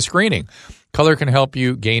pay for the screening. Color can help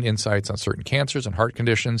you gain insights on certain cancers and heart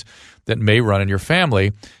conditions that may run in your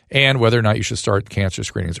family, and whether or not you should start cancer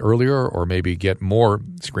screenings earlier or maybe get more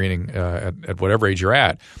screening at whatever age you're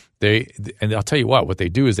at. And I'll tell you what they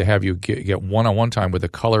do is they have you get one-on-one time with a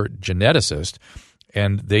color geneticist,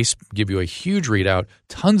 and they give you a huge readout,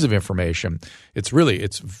 tons of information. It's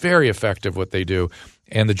very effective what they do.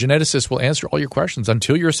 And the geneticist will answer all your questions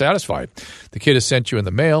until you're satisfied. The kit is sent you in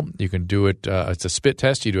the mail. You can do it. It's a spit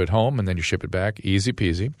test. You do it at home, and then you ship it back. Easy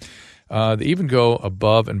peasy. They even go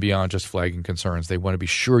above and beyond just flagging concerns. They want to be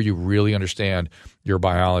sure you really understand your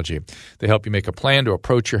biology. They help you make a plan to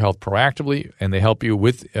approach your health proactively, and they help you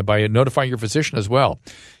by notifying your physician as well.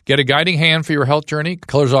 Get a guiding hand for your health journey.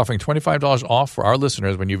 Color's offering $25 off for our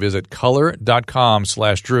listeners when you visit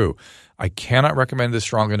color.com/Drew. I cannot recommend this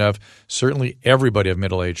strong enough. Certainly everybody of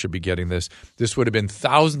middle age should be getting this. This would have been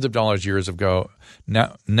thousands of dollars years ago.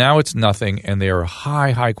 Now it's nothing, and they are a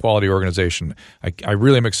high quality organization. I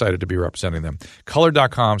really am excited to be representing them.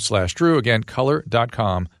 Color.com/Drew. Again,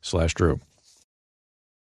 color.com/Drew.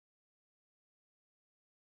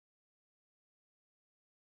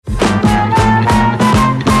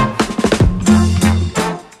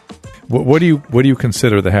 What do you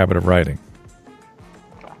consider the habit of writing?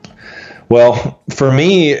 Well, for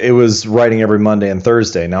me, it was writing every Monday and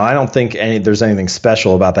Thursday. Now, I don't think there's anything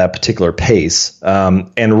special about that particular pace.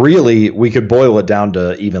 And really, we could boil it down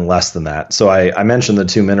to even less than that. So I mentioned the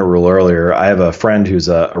 2-minute rule earlier. I have a friend who's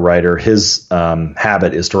a writer. His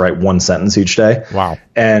habit is to write one sentence each day. Wow.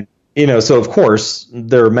 And, so of course,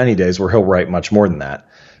 there are many days where he'll write much more than that.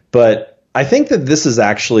 But I think that this is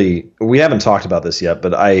actually, we haven't talked about this yet,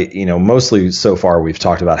 but mostly so far we've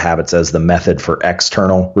talked about habits as the method for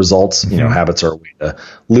external results. Mm-hmm. Habits are a way to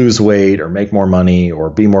lose weight or make more money or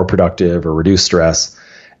be more productive or reduce stress.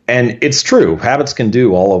 And it's true. Habits can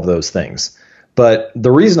do all of those things. But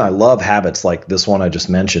the reason I love habits like this one I just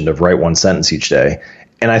mentioned of write one sentence each day,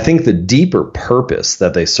 and I think the deeper purpose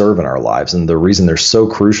that they serve in our lives and the reason they're so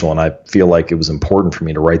crucial, and I feel like it was important for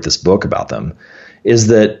me to write this book about them, is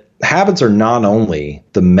that habits are not only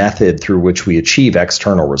the method through which we achieve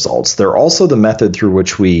external results, they're also the method through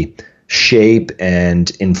which we shape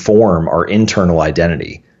and inform our internal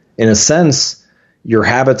identity. In a sense, your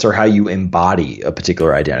habits are how you embody a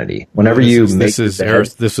particular identity. Whenever this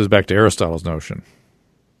is back to Aristotle's notion.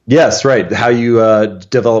 Yes, right. How you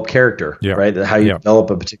develop character, right? How you develop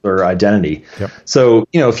a particular identity. Yep. So,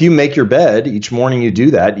 if you make your bed, each morning you do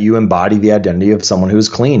that, you embody the identity of someone who's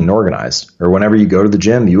clean and organized. Or whenever you go to the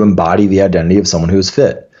gym, you embody the identity of someone who's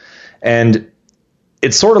fit. And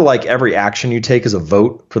it's sort of like every action you take is a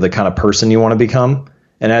vote for the kind of person you want to become.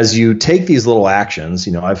 And as you take these little actions,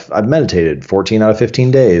 I've meditated 14 out of 15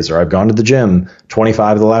 days, or I've gone to the gym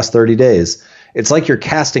 25 of the last 30 days. It's like you're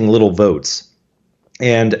casting little votes.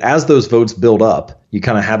 And as those votes build up, you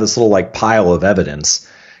kind of have this little pile of evidence,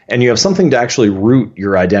 and you have something to actually root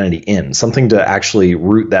your identity in, something to actually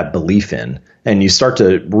root that belief in, and you start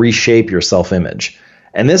to reshape your self-image.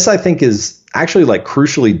 And this, I think, is actually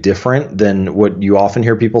crucially different than what you often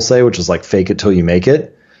hear people say, which is fake it till you make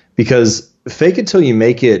it, because fake it till you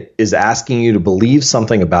make it is asking you to believe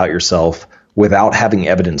something about yourself without having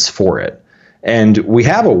evidence for it. And we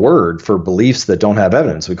have a word for beliefs that don't have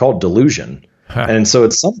evidence. We call it delusion. And so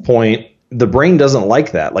at some point, the brain doesn't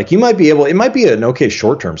like that. It might be an okay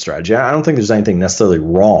short-term strategy. I don't think there's anything necessarily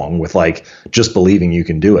wrong with just believing you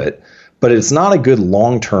can do it, but it's not a good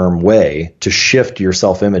long-term way to shift your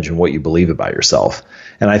self-image and what you believe about yourself.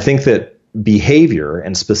 And I think that behavior,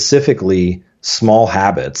 and specifically small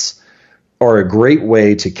habits, are a great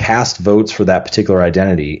way to cast votes for that particular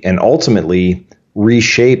identity and ultimately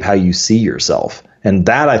reshape how you see yourself. And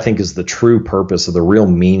that, I think, is the true purpose of the real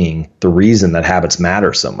meaning, the reason that habits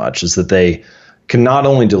matter so much, is that they can not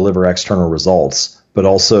only deliver external results, but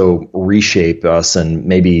also reshape us and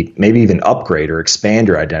maybe even upgrade or expand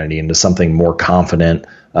your identity into something more confident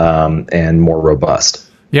and more robust.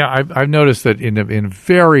 Yeah, I've noticed that in a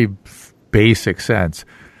very basic sense,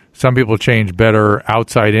 some people change better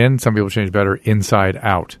outside in, some people change better inside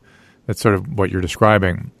out. That's sort of what you're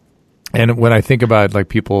describing. And when I think about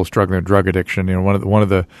people struggling with drug addiction, one of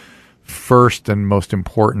the first and most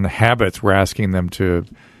important habits we're asking them to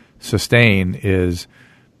sustain is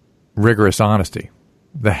rigorous honesty,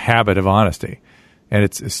 the habit of honesty. And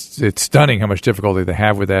it's stunning how much difficulty they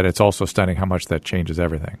have with that. It's also stunning how much that changes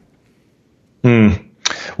everything.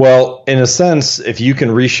 Well, in a sense, if you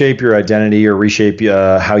can reshape your identity or reshape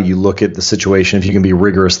how you look at the situation, if you can be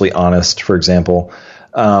rigorously honest, for example,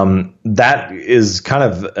 that is kind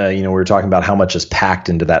of, we were talking about how much is packed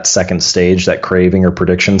into that second stage, that craving or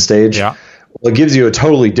prediction stage. Yeah. Well, it gives you a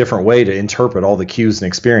totally different way to interpret all the cues and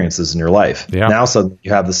experiences in your life. Yeah. Now, suddenly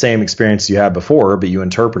you have the same experience you had before, but you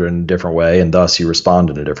interpret it in a different way, and thus you respond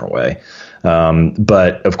in a different way.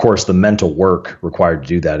 But of course, the mental work required to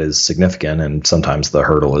do that is significant, and sometimes the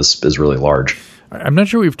hurdle is really large. I'm not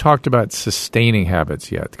sure we've talked about sustaining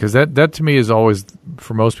habits yet, because that to me is always,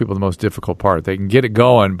 for most people, the most difficult part. They can get it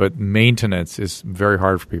going, but maintenance is very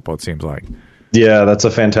hard for people, it seems like. Yeah, that's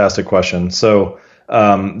a fantastic question. So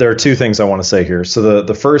there are two things I want to say here. So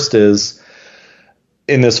the first is,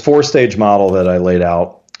 in this 4-stage model that I laid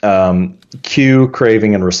out, cue,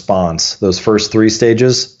 craving, and response, those first 3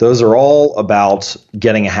 stages, those are all about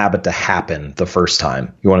getting a habit to happen the first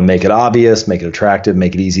time. You want to make it obvious, make it attractive,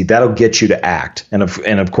 make it easy. That'll get you to act. And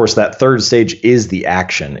of course, that 3rd stage is the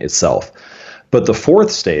action itself. But the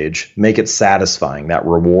 4th stage, make it satisfying, that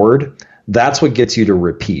reward, that's what gets you to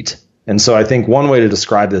repeat. And so I think one way to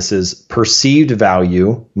describe this is perceived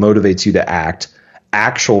value motivates you to act.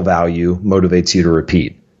 Actual value motivates you to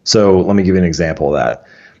repeat. So let me give you an example of that.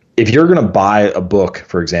 If you're going to buy a book,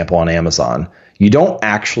 for example, on Amazon, you don't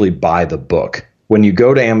actually buy the book. When you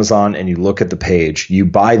go to Amazon and you look at the page, you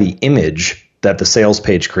buy the image that the sales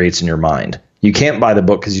page creates in your mind. You can't buy the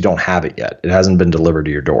book because you don't have it yet. It hasn't been delivered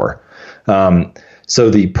to your door. So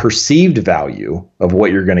the perceived value of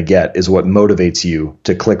what you're going to get is what motivates you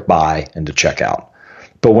to click buy and to check out.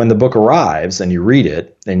 But when the book arrives and you read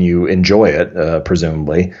it and you enjoy it,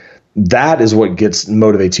 presumably, that is what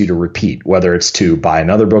motivates you to repeat, whether it's to buy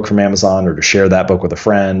another book from Amazon or to share that book with a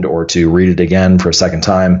friend or to read it again for a second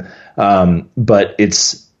time. But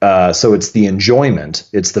it's the enjoyment,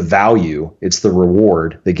 it's the value, it's the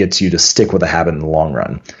reward that gets you to stick with a habit in the long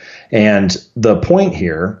run. And the point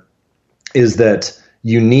here is that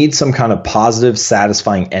you need some kind of positive,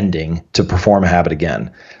 satisfying ending to perform a habit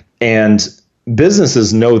again. And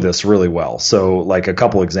businesses know this really well. So like a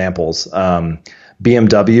couple examples, BMW,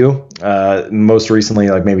 most recently,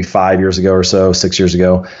 like maybe 5 years ago or so, 6 years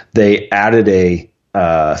ago, they added a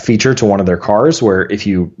feature to one of their cars where if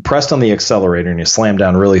you pressed on the accelerator and you slammed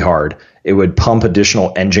down really hard, it would pump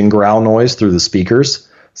additional engine growl noise through the speakers.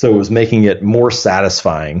 So it was making it more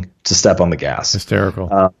satisfying to step on the gas.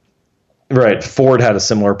 Hysterical. Right. Ford had a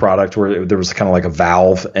similar product where there was kind of like a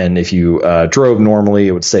valve, and if you drove normally,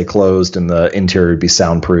 it would stay closed and the interior would be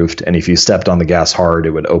soundproofed. And if you stepped on the gas hard,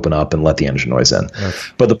 it would open up and let the engine noise in.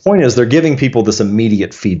 Yes. But the point is, they're giving people this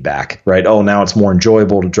immediate feedback, right? Oh, now it's more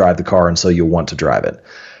enjoyable to drive the car, and so you'll want to drive it.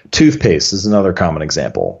 Toothpaste is another common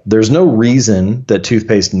example. There's no reason that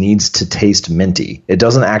toothpaste needs to taste minty. It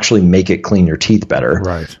doesn't actually make it clean your teeth better.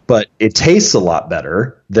 Right. But it tastes a lot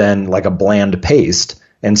better than like a bland paste.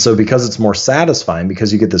 And so because it's more satisfying,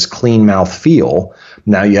 because you get this clean mouth feel,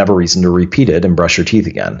 now you have a reason to repeat it and brush your teeth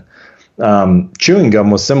again. Chewing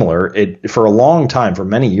gum was similar. For a long time, for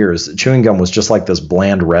many years, chewing gum was just like this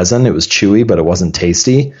bland resin. It was chewy, but it wasn't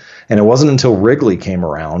tasty. And it wasn't until Wrigley came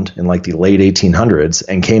around in like the late 1800s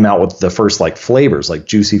and came out with the first like flavors like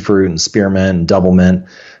juicy fruit and spearmint and double mint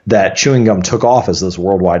that chewing gum took off as this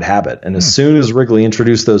worldwide habit. And as soon as Wrigley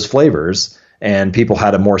introduced those flavors and people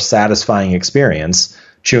had a more satisfying experience,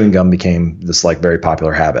 chewing gum became this like very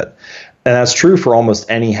popular habit. And that's true for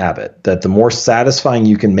almost any habit, that the more satisfying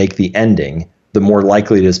you can make the ending, the more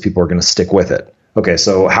likely it is people are going to stick with it. Okay,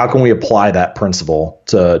 so how can we apply that principle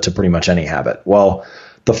to pretty much any habit? Well,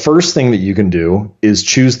 the first thing that you can do is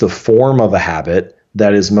choose the form of a habit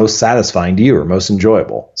that is most satisfying to you or most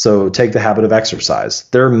enjoyable. So take the habit of exercise.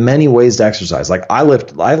 There are many ways to exercise. Like I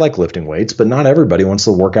like lifting weights, but not everybody wants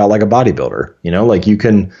to work out like a bodybuilder. Like you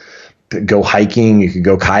can go hiking, you could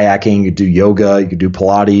go kayaking, you could do yoga, you could do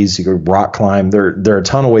Pilates, you could rock climb. There are a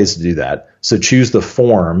ton of ways to do that. So choose the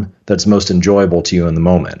form that's most enjoyable to you in the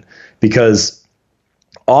moment, because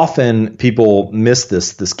often people miss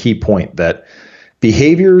this key point that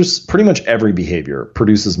behaviors, pretty much every behavior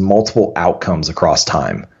produces multiple outcomes across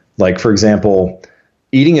time. Like, for example,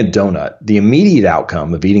 eating a donut, the immediate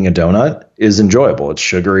outcome of eating a donut is enjoyable. It's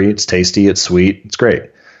sugary, it's tasty, it's sweet, it's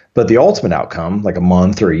great. But the ultimate outcome, like a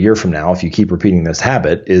month or a year from now, if you keep repeating this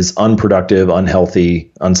habit, is unproductive,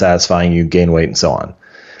 unhealthy, unsatisfying, you gain weight, and so on.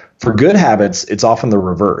 For good habits, it's often the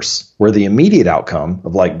reverse, where the immediate outcome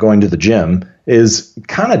of like going to the gym is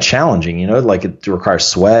kind of challenging, like it requires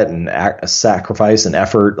sweat and sacrifice and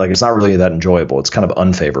effort. Like it's not really that enjoyable. It's kind of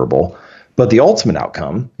unfavorable. But the ultimate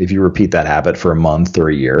outcome, if you repeat that habit for a month or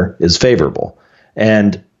a year, is favorable.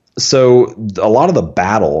 And So a lot of the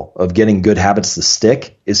battle of getting good habits to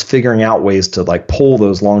stick is figuring out ways to like pull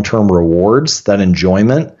those long-term rewards, that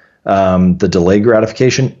enjoyment, the delayed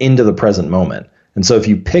gratification into the present moment. And so if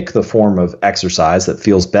you pick the form of exercise that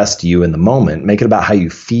feels best to you in the moment, make it about how you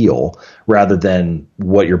feel rather than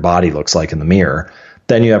what your body looks like in the mirror,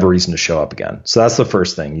 then you have a reason to show up again. So that's the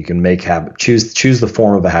first thing. You can make choose the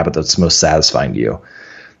form of a habit that's most satisfying to you.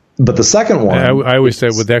 But the second one, I always say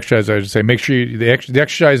with exercise, I just say make sure the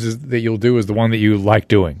exercises that you'll do is the one that you like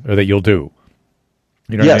doing or that you'll do.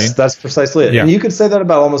 You know what I mean? That's precisely it. Yeah. And you could say that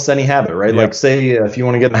about almost any habit, right? Yeah. Like say if you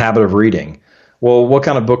want to get in the habit of reading, well, what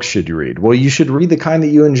kind of books should you read? Well, you should read the kind that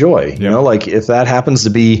you enjoy. You know, like if that happens to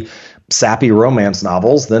be sappy romance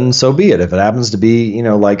novels, then so be it. If it happens to be,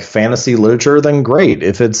 like fantasy literature, then great.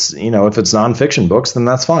 If it's nonfiction books, then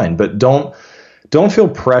that's fine. But don't feel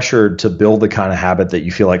pressured to build the kind of habit that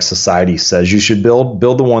you feel like society says you should build.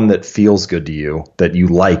 Build the one that feels good to you, that you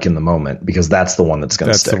like in the moment, because that's the one that's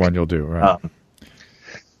going to stick. That's the one you'll do, right?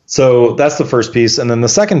 So that's the first piece. And then the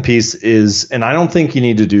second piece is, and I don't think you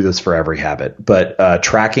need to do this for every habit, but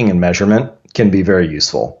tracking and measurement can be very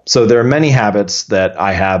useful. So there are many habits that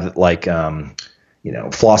I have, like,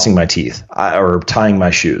 flossing my teeth or tying my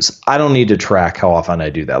shoes. I don't need to track how often I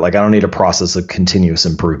do that. Like, I don't need a process of continuous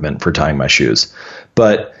improvement for tying my shoes.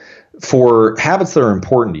 But for habits that are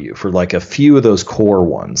important to you, for like a few of those core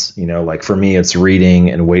ones, like for me, it's reading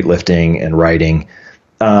and weightlifting and writing.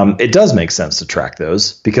 It does make sense to track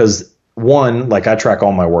those because, one, like I track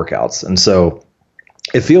all my workouts. And so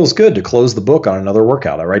it feels good to close the book on another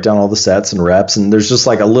workout. I write down all the sets and reps, and there's just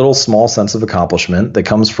like a little small sense of accomplishment that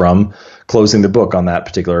comes from closing the book on that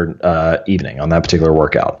particular evening, on that particular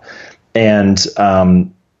workout. And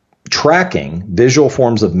tracking visual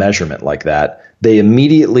forms of measurement like that, they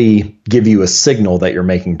immediately give you a signal that you're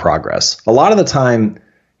making progress. A lot of the time,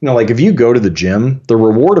 like if you go to the gym, the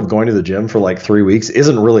reward of going to the gym for like 3 weeks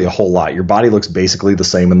isn't really a whole lot. Your body looks basically the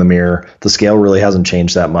same in the mirror. The scale really hasn't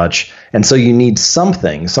changed that much. And so you need some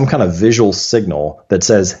kind of visual signal that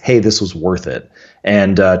says, hey, this was worth it.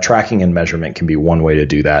 And tracking and measurement can be one way to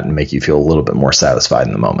do that and make you feel a little bit more satisfied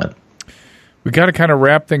in the moment. We got to kind of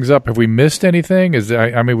wrap things up. Have we missed anything?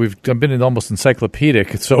 We've been almost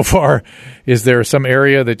encyclopedic so far. Is there some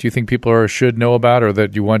area that you think people should know about, or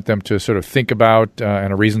that you want them to sort of think about,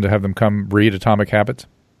 and a reason to have them come read Atomic Habits?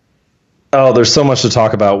 Oh, there's so much to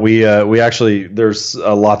talk about. We actually, there's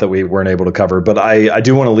a lot that we weren't able to cover, but I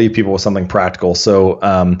do want to leave people with something practical.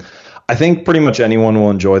 So I think pretty much anyone will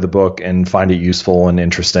enjoy the book and find it useful and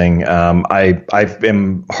interesting. I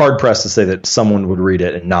am hard pressed to say that someone would read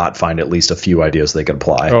it and not find at least a few ideas they could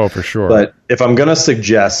apply. Oh, for sure. But if I'm going to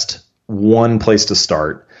suggest one place to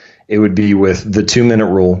start, it would be with the 2-minute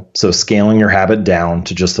rule. So scaling your habit down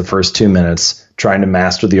to just the first 2 minutes, trying to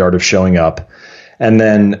master the art of showing up. And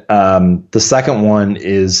then the second one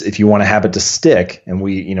is if you want a habit to stick, and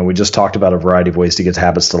we just talked about a variety of ways to get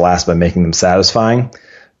habits to last by making them satisfying.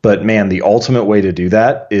 But man, the ultimate way to do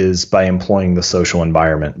that is by employing the social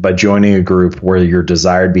environment, by joining a group where your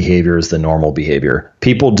desired behavior is the normal behavior.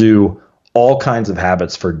 People do all kinds of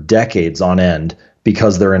habits for decades on end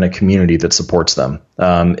because they're in a community that supports them.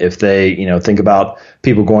 If they, think about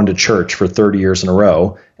people going to church for 30 years in a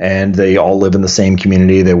row and they all live in the same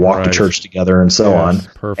community, they walk to church together and so on.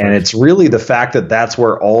 Perfect. And it's really the fact that that's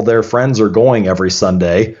where all their friends are going every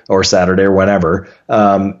Sunday or Saturday or whenever.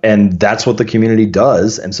 And that's what the community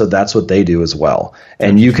does. And so that's what they do as well.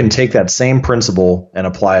 And you can take that same principle and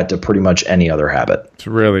apply it to pretty much any other habit. It's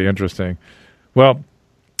really interesting. Well,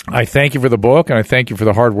 I thank you for the book, and I thank you for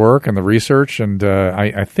the hard work and the research, and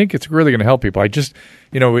I think it's really going to help people. I just,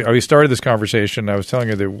 we started this conversation. I was telling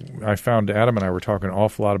you that I found Adam and I were talking an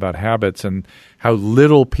awful lot about habits and how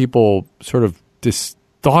little people sort of just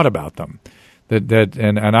thought about them.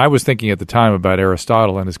 And I was thinking at the time about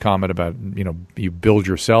Aristotle and his comment about, you build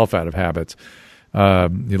yourself out of habits.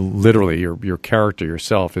 Literally, your character,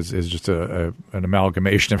 yourself, is just an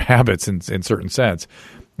amalgamation of habits in certain sense.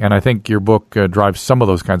 And I think your book drives some of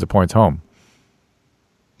those kinds of points home.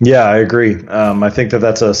 Yeah, I agree. I think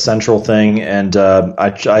that's a central thing, and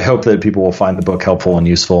I hope that people will find the book helpful and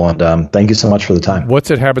useful. And thank you so much for the time. What's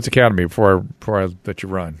at Habits Academy before I let you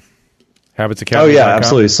run? Habits Academy. Oh yeah,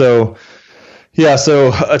 absolutely. So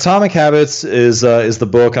Atomic Habits is the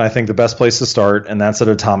book, and I think the best place to start, and that's at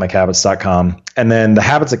atomichabits.com. And then the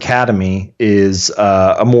Habits Academy is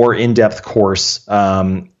a more in-depth course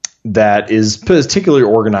that is particularly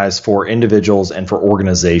organized for individuals and for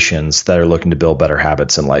organizations that are looking to build better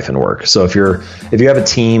habits in life and work. So if you have a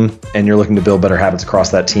team and you're looking to build better habits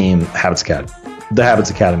across that team, the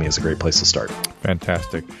Habits Academy is a great place to start.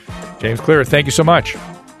 Fantastic. James Clear, thank you so much.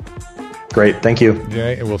 Great. Thank you. Yeah,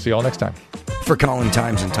 and we'll see you all next time. For calling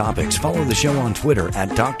times and topics, follow the show on Twitter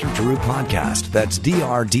at Dr. Drew Podcast. That's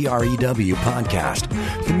DRDREW Podcast.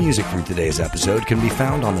 The music from today's episode can be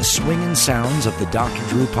found on the Swingin' Sounds of the Dr.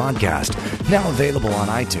 Drew Podcast, now available on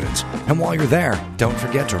iTunes. And while you're there, don't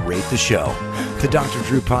forget to rate the show. The Dr.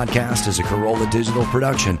 Drew Podcast is a Corolla Digital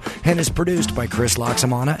production and is produced by Chris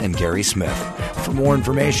Loxamana and Gary Smith. For more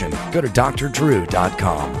information, go to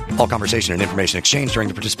drdrew.com. All conversation and information exchanged during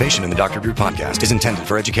the participation in the Dr. Drew Podcast is intended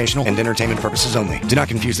for educational and entertainment purposes only. Do not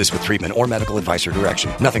confuse this with treatment or medical advice or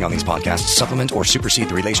direction. Nothing on these podcasts supplement or supersede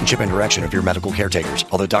the relationship and direction of your medical caretakers.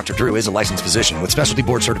 Although Dr. Drew is a licensed physician with specialty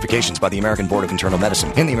board certifications by the American Board of Internal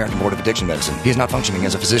Medicine and the American Board of Addiction Medicine, he is not functioning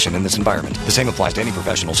as a physician in this environment. The same applies to any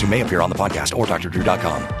professionals who may appear on the podcast or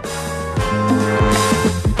drdrew.com.